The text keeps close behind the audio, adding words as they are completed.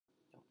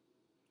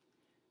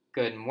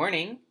Good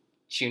morning,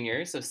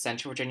 juniors of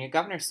Central Virginia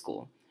Governor's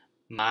School.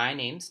 My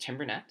name's Tim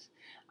Burnett.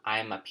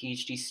 I'm a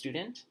PhD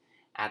student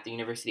at the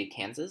University of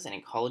Kansas in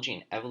Ecology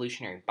and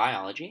Evolutionary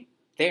Biology.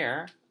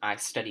 There, I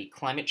study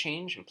climate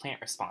change and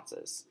plant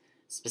responses.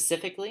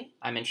 Specifically,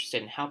 I'm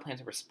interested in how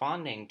plants are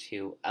responding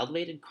to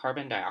elevated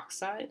carbon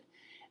dioxide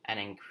and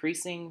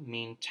increasing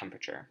mean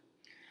temperature.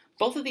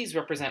 Both of these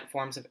represent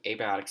forms of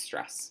abiotic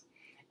stress.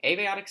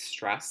 Abiotic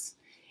stress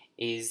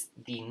is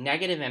the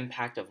negative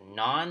impact of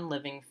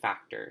non-living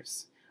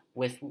factors.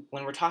 When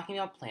we're talking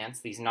about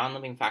plants, these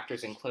non-living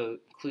factors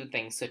include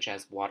things such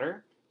as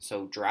water,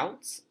 so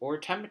droughts, or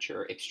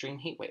temperature, extreme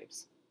heat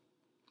waves.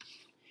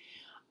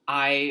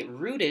 I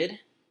rooted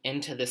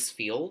into this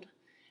field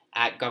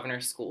at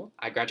Governor's School.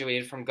 I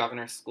graduated from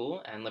Governor's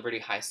School and Liberty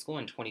High School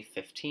in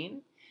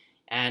 2015,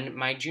 and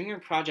my junior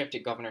project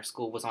at Governor's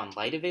School was on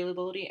light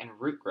availability and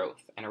root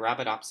growth in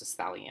Arabidopsis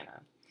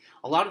thaliana.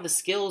 A lot of the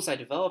skills I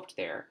developed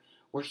there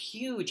were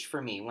huge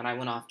for me when I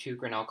went off to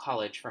Grinnell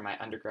College for my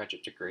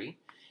undergraduate degree,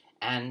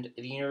 and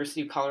the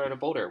University of Colorado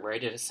Boulder, where I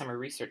did a summer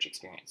research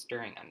experience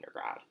during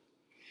undergrad.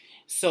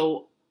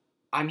 So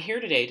I'm here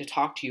today to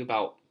talk to you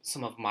about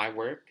some of my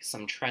work,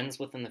 some trends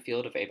within the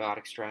field of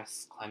abiotic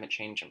stress, climate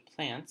change, and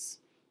plants,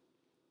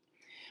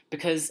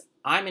 because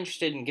I'm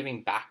interested in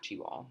giving back to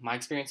you all. My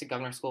experience at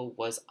Governor's School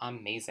was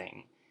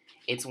amazing.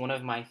 It's one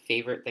of my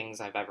favorite things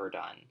I've ever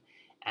done.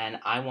 And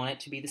I want it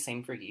to be the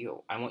same for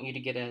you. I want you to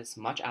get as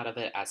much out of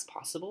it as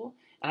possible,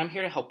 and I'm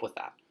here to help with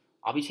that.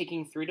 I'll be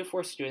taking 3 to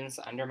 4 students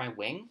under my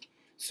wing,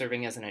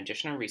 serving as an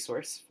additional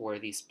resource for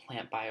these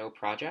plant bio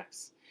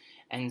projects.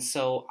 And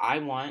so I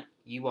want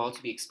you all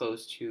to be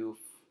exposed to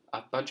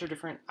a bunch of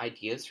different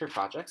ideas for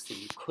projects that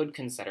you could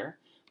consider.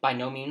 By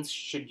no means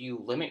should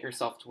you limit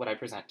yourself to what I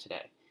present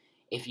today.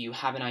 If you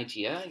have an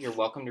idea, you're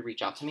welcome to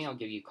reach out to me. I'll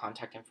give you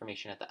contact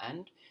information at the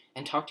end,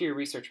 and talk to your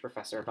research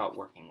professor about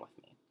working with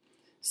me.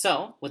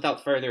 So,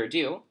 without further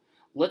ado,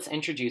 let's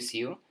introduce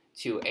you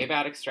to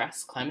abiotic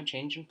stress, climate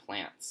change, and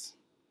plants.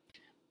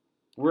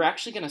 We're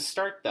actually going to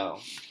start, though,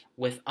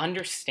 with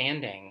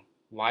understanding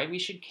why we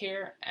should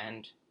care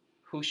and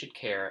who should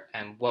care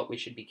and what we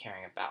should be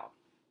caring about.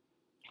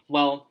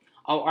 Well,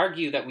 I'll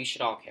argue that we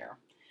should all care.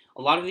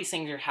 A lot of these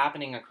things are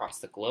happening across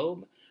the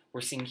globe.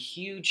 We're seeing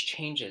huge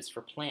changes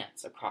for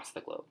plants across the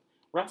globe.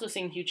 We're also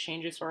seeing huge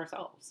changes for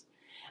ourselves.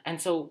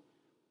 And so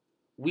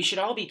we should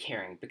all be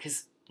caring,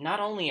 because not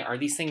only are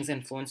these things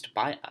influenced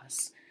by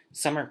us,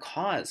 some are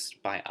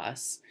caused by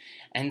us,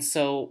 and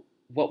so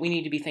what we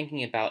need to be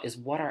thinking about is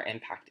what our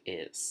impact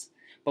is.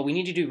 But we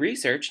need to do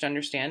research to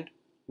understand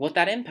what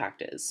that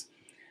impact is.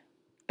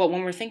 But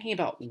when we're thinking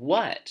about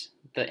what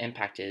the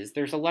impact is,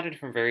 there's a lot of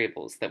different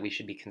variables that we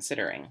should be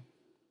considering.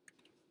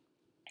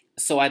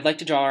 So I'd like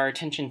to draw our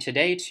attention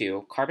today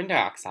to carbon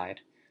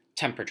dioxide,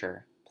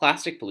 temperature,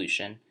 plastic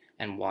pollution,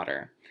 and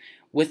water.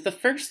 With the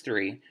first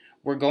 3,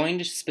 we're going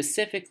to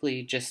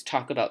specifically just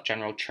talk about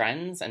general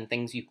trends and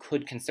things you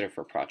could consider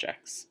for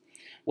projects.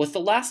 With the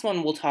last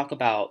one, we'll talk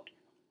about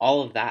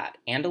all of that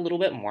and a little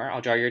bit more.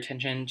 I'll draw your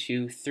attention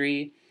to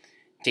 3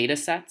 data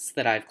sets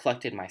that I've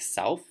collected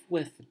myself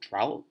with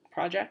drought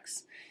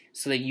projects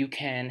so that you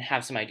can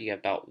have some idea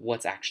about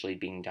what's actually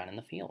being done in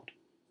the field.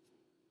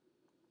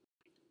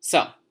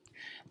 So,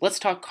 let's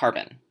talk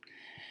carbon.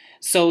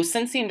 So,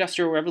 since the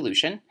Industrial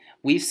Revolution,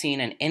 we've seen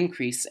an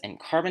increase in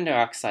carbon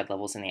dioxide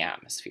levels in the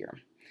atmosphere.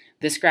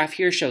 This graph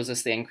here shows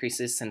us the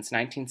increases since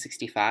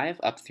 1965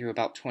 up through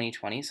about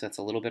 2020, so that's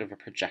a little bit of a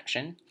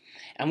projection.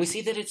 And we see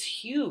that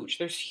it's huge.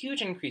 There's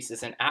huge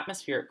increases in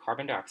atmospheric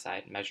carbon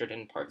dioxide measured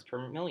in parts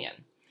per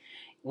million.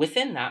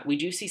 Within that, we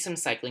do see some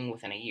cycling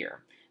within a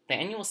year. The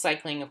annual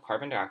cycling of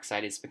carbon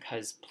dioxide is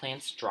because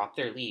plants drop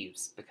their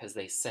leaves, because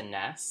they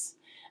senesce,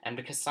 and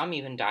because some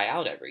even die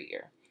out every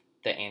year,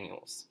 the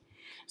annuals.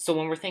 So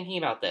when we're thinking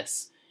about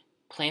this,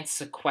 plants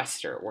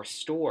sequester or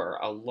store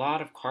a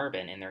lot of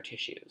carbon in their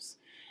tissues.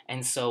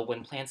 And so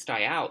when plants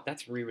die out,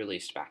 that's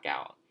re-released back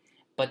out.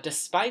 But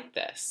despite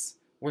this,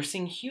 we're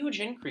seeing huge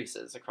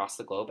increases across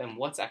the globe in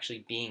what's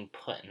actually being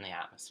put in the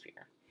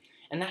atmosphere.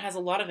 And that has a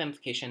lot of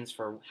implications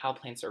for how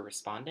plants are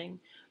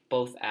responding,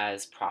 both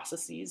as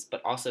processes,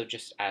 but also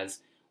just as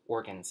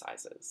organ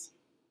sizes.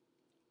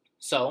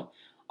 So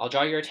I'll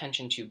draw your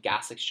attention to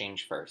gas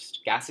exchange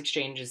first. Gas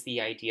exchange is the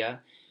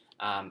idea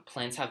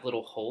plants have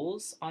little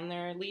holes on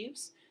their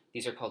leaves.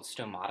 These are called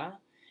stomata.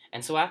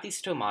 And so at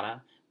these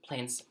stomata,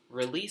 plants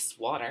release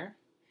water,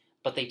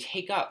 but they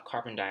take up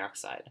carbon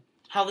dioxide.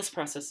 How this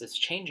process is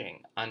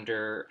changing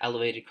under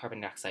elevated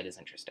carbon dioxide is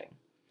interesting.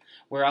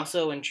 We're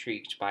also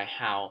intrigued by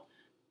how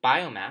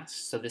biomass,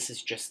 so this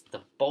is just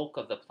the bulk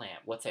of the plant,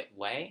 what's it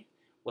weigh,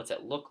 what's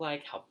it look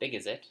like, how big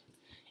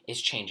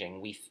is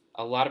changing.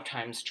 A lot of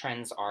times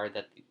trends are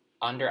that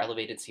under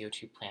elevated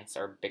CO2 plants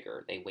are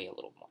bigger, they weigh a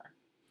little more.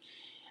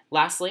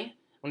 Lastly,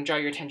 I want to draw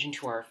your attention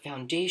to our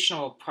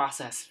foundational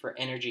process for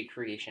energy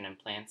creation in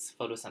plants,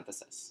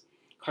 photosynthesis.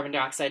 Carbon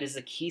dioxide is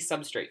a key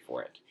substrate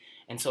for it,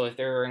 and so if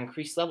there are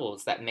increased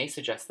levels, that may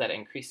suggest that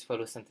increased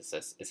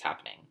photosynthesis is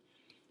happening.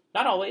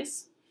 Not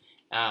always,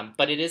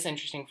 but it is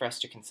interesting for us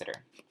to consider.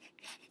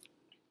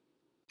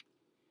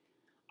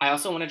 I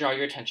also want to draw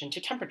your attention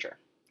to temperature.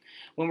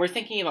 When we're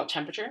thinking about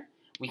temperature,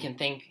 we can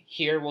think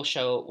here we'll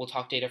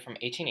talk data from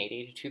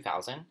 1880 to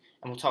 2000, and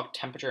we'll talk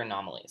temperature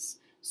anomalies.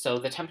 So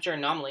the temperature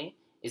anomaly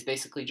is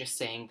basically just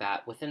saying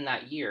that within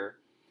that year,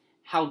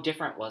 how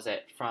different was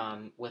it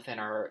from within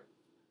our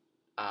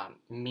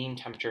mean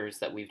temperatures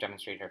that we've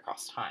demonstrated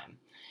across time.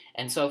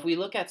 And so if we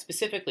look at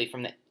specifically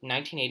from the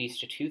 1980s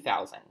to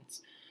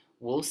 2000s,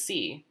 we'll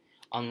see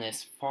on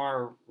this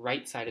far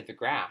right side of the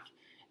graph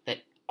that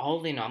all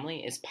the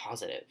anomaly is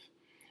positive,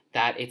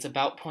 that it's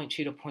about 0.2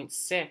 to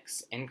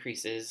 0.6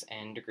 increases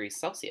in degrees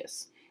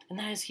Celsius. And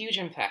that has huge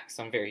impacts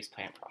on various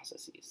plant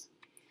processes.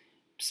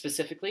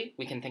 Specifically,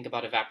 we can think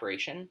about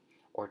evaporation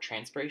or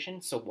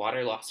transpiration, so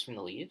water lost from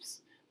the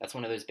leaves. That's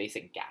one of those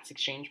basic gas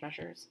exchange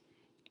measures.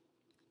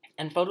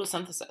 And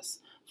photosynthesis.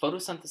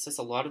 Photosynthesis,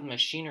 a lot of the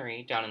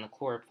machinery down in the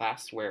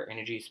chloroplast where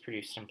energy is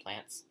produced in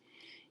plants,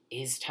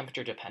 is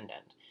temperature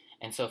dependent.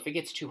 And so if it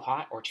gets too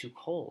hot or too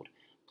cold,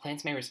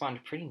 plants may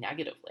respond pretty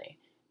negatively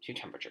to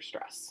temperature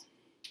stress.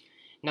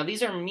 Now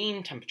these are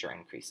mean temperature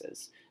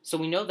increases, so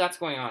we know that's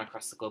going on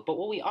across the globe, but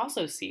what we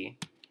also see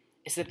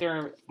is that there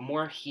are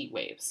more heat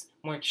waves,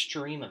 more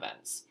extreme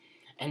events.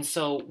 And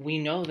so we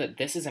know that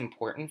this is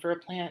important for a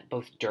plant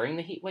both during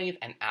the heat wave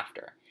and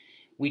after.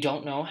 We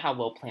don't know how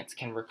well plants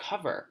can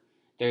recover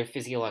their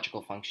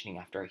physiological functioning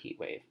after a heat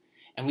wave.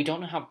 And we don't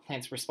know how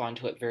plants respond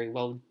to it very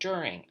well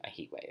during a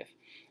heat wave.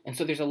 And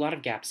so there's a lot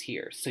of gaps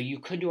here. So you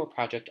could do a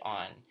project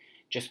on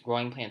just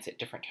growing plants at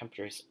different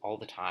temperatures all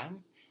the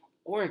time,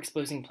 or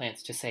exposing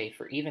plants to, say,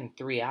 for even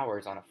 3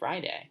 hours on a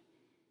Friday,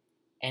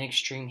 an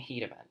extreme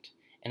heat event,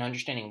 and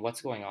understanding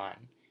what's going on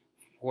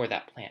for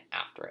that plant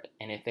after it,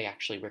 and if they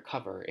actually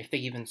recover, if they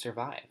even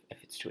survive,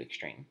 if it's too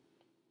extreme.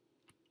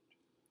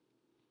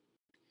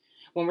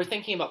 When we're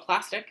thinking about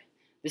plastic,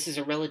 this is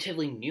a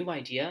relatively new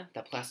idea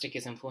that plastic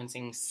is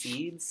influencing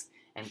seeds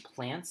and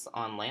plants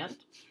on land.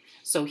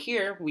 So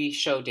here we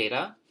show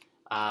data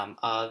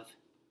of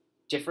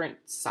different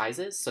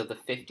sizes, so the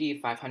 50,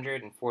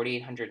 500, and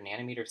 4800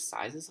 nanometer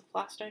sizes of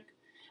plastic,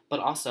 but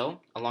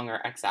also along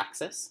our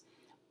x-axis,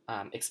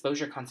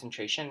 exposure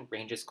concentration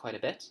ranges quite a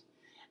bit.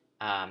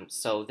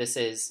 So this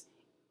is,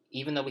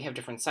 even though we have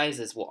different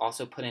sizes, we'll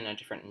also put in a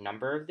different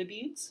number of the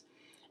beads.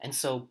 And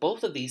so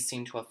both of these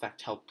seem to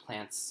affect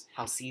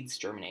how seeds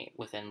germinate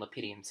within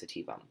Lepidium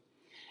sativum.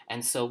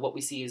 And so what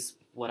we see is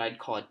what I'd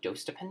call a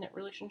dose-dependent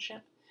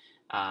relationship.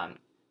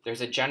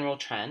 There's a general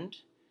trend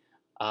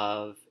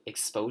of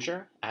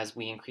exposure as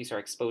we increase our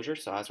exposure.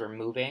 So as we're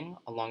moving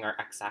along our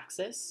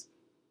x-axis,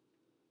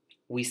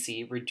 we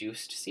see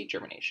reduced seed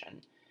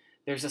germination.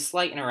 There's a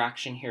slight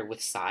interaction here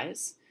with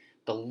size.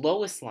 The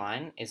lowest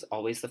line is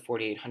always the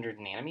 4800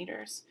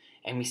 nanometers,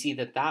 and we see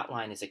that that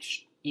line is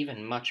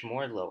even much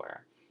more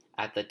lower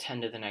at the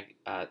 10 to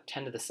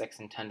the 6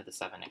 and 10 to the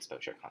 7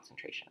 exposure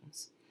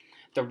concentrations.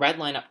 The red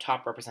line up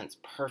top represents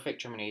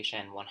perfect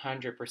germination,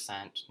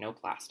 100%, no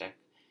plastic,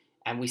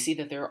 and we see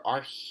that there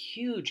are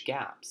huge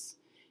gaps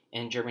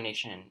in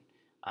germination,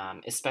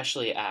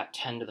 especially at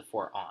 10 to the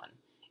 4 on.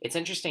 It's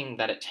interesting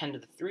that at 10 to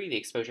the 3, the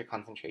exposure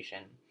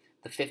concentration,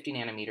 the 50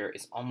 nanometer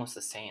is almost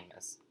the same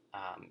as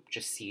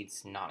just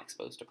seeds not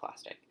exposed to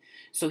plastic.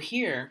 So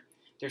here,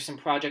 there's some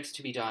projects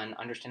to be done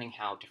understanding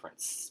how different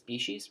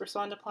species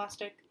respond to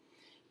plastic.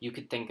 You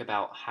could think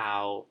about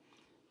how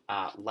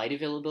light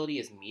availability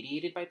is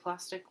mediated by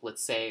plastic.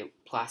 Let's say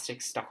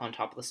plastic's stuck on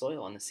top of the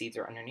soil and the seeds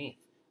are underneath.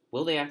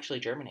 Will they actually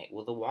germinate?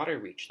 Will the water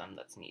reach them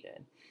that's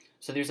needed?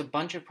 So there's a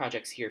bunch of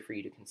projects here for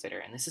you to consider,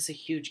 and this is a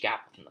huge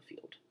gap within the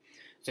field.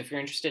 So if you're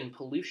interested in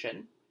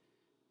pollution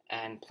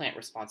and plant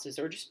responses,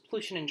 or just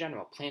pollution in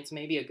general, plants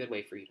may be a good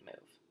way for you to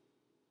move.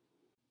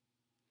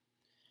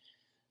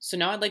 So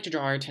now I'd like to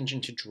draw our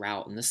attention to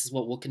drought, and this is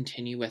what we'll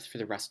continue with for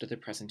the rest of the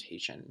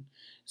presentation.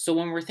 So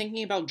when we're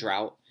thinking about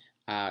drought,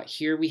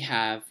 here we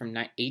have from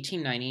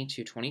 1890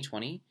 to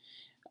 2020,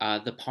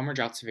 the Palmer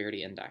Drought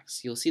Severity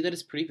Index. You'll see that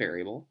it's pretty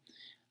variable,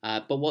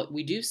 but what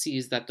we do see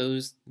is that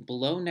those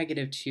below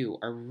 -2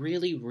 are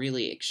really,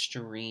 really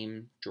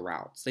extreme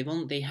droughts.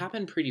 They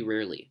happen pretty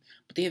rarely,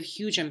 but they have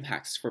huge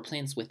impacts for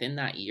plants within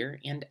that year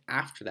and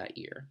after that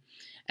year.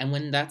 And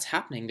when that's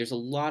happening, there's a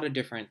lot of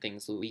different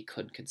things that we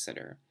could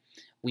consider.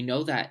 We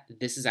know that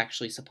this is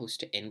actually supposed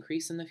to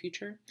increase in the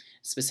future.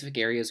 Specific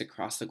areas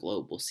across the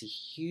globe will see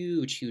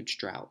huge, huge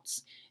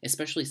droughts,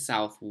 especially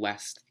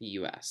southwest the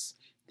US.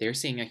 They're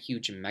seeing a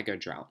huge mega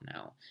drought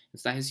now. And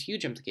so that has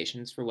huge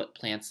implications for what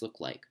plants look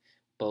like,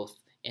 both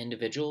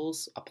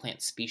individuals, a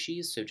plant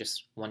species, so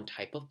just one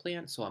type of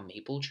plant, so a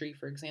maple tree,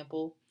 for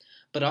example,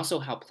 but also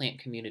how plant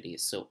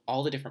communities, so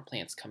all the different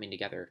plants coming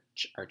together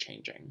are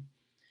changing.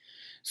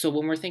 So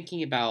when we're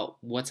thinking about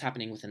what's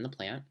happening within the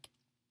plant,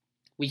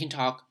 we can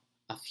talk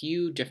a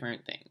few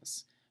different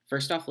things.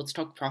 First off, let's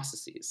talk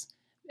processes.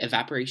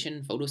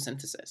 Evaporation,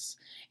 photosynthesis.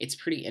 It's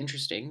pretty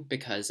interesting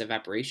because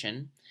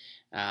evaporation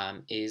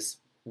is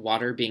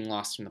water being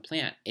lost from the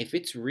plant. If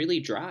it's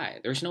really dry,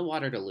 there's no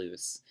water to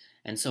lose.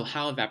 And so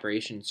how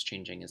evaporation is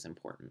changing is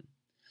important.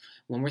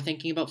 When we're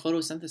thinking about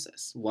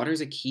photosynthesis, water is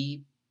a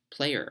key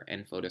player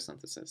in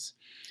photosynthesis.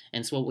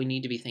 And so what we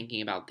need to be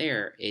thinking about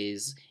there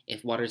is,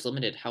 if water is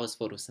limited, how is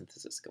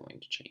photosynthesis going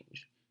to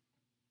change?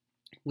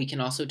 We can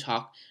also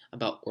talk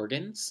about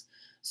organs.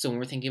 So when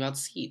we're thinking about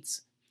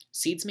seeds,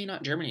 seeds may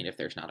not germinate if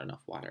there's not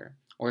enough water,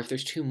 or if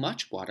there's too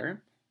much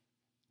water,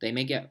 they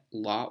may get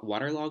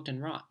waterlogged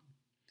and rot.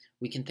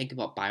 We can think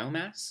about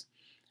biomass.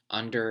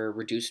 Under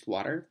reduced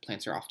water,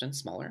 plants are often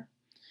smaller.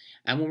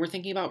 And when we're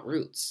thinking about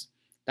roots,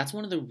 that's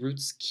one of the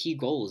root's key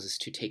goals, is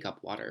to take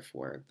up water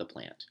for the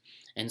plant.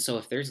 And so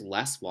if there's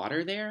less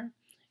water there,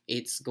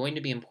 it's going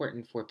to be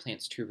important for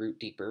plants to root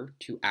deeper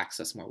to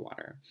access more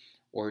water,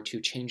 or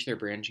to change their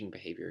branching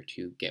behavior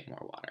to get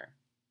more water.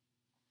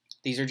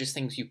 These are just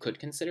things you could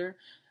consider.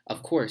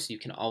 Of course, you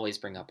can always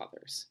bring up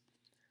others.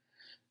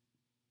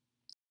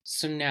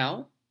 So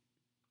now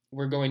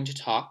we're going to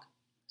talk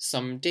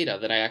some data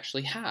that I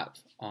actually have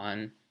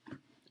on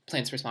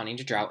plants responding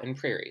to drought in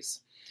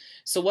prairies.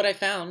 So what I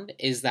found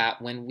is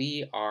that when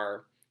we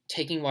are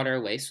taking water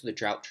away, so the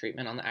drought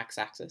treatment on the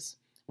x-axis,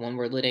 when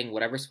we're letting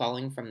whatever's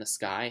falling from the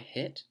sky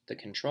hit the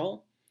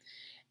control,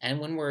 and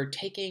when we're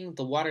taking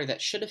the water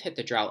that should have hit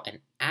the drought and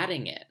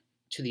adding it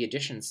to the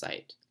addition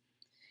site,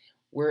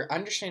 we're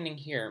understanding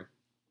here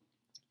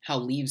how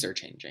leaves are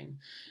changing.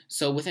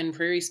 So within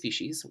prairie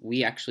species,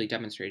 we actually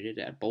demonstrated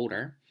at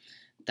Boulder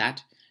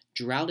that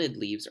droughted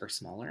leaves are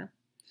smaller,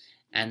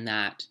 and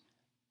that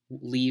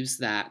leaves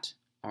that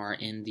are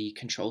in the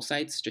control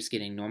sites, just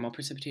getting normal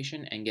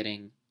precipitation and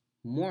getting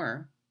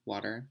more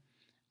water,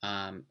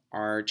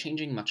 are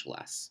changing much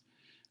less.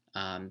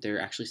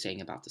 They're actually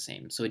staying about the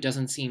same. So it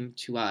doesn't seem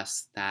to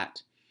us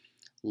that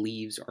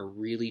leaves are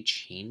really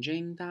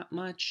changing that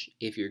much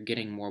if you're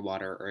getting more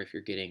water or if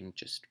you're getting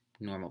just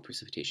normal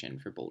precipitation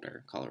for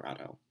Boulder,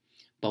 Colorado.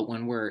 But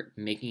when we're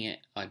making it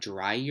a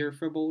dry year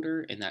for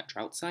Boulder in that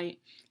drought site,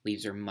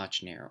 leaves are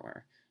much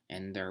narrower,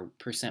 and their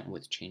percent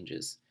width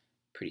changes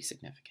pretty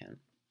significant.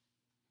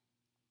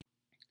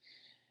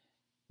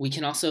 We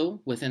can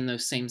also, within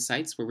those same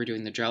sites where we're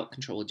doing the drought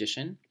control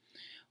addition,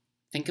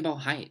 think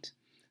about height.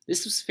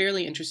 This was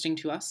fairly interesting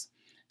to us.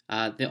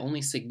 The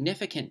only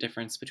significant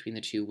difference between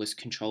the two was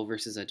control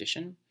versus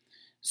addition.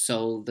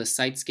 So the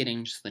sites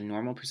getting just the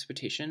normal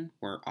precipitation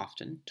were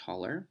often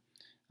taller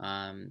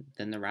than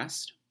the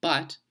rest,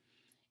 but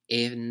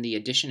in the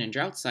addition and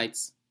drought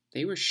sites,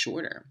 they were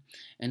shorter.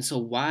 And so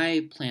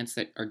why plants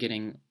that are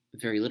getting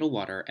very little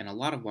water and a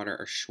lot of water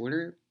are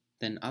shorter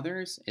than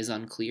others is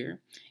unclear.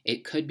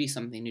 It could be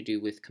something to do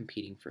with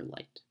competing for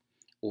light,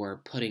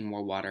 or putting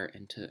more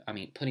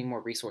putting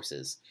more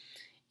resources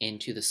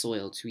into the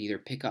soil to either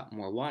pick up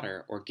more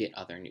water or get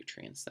other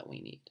nutrients that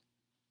we need.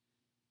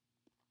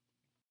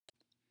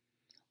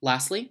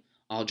 Lastly,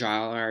 I'll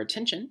draw our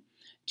attention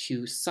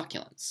to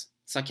succulents.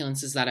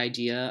 Succulents is that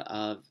idea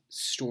of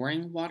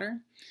storing water.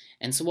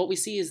 And so what we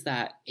see is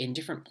that in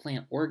different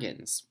plant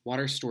organs,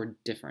 water is stored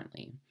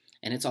differently.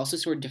 And it's also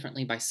stored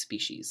differently by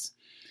species.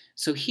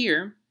 So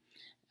here,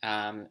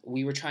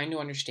 we were trying to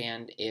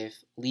understand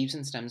if leaves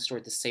and stems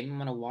stored the same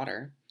amount of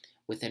water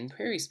within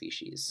prairie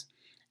species.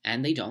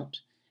 And they don't.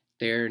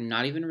 They're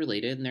not even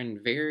related,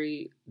 and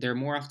they're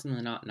more often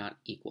than not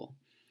equal.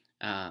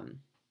 And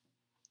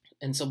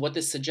so what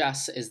this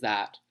suggests is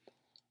that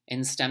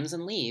in stems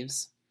and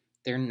leaves,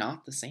 they're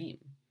not the same.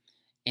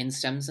 In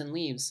stems and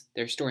leaves,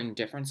 they're storing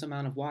different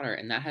amount of water,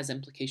 and that has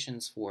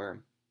implications for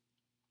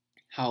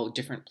how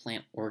different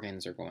plant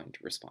organs are going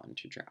to respond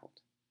to drought.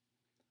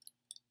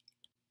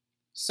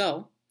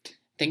 So,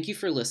 thank you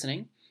for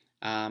listening.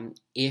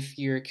 If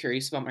you're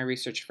curious about my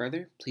research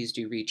further, please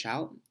do reach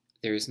out.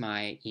 There's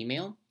my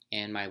email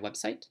and my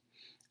website.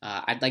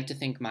 I'd like to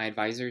thank my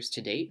advisors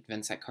to date,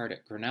 Vince Eckhart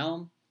at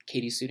Grinnell,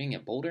 Katie Suiting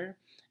at Boulder,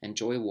 and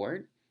Joy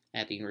Ward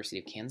at the University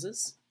of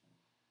Kansas.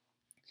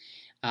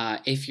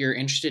 If you're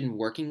interested in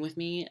working with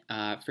me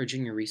for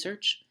junior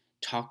research,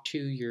 talk to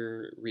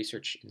your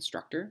research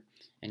instructor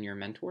and your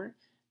mentor,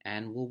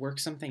 and we'll work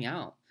something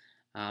out.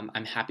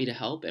 I'm happy to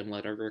help in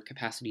whatever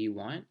capacity you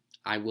want.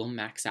 I will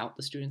max out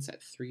the students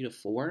at 3 to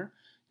 4,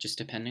 just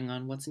depending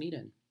on what's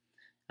needed.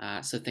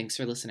 So thanks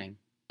for listening.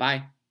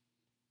 Bye.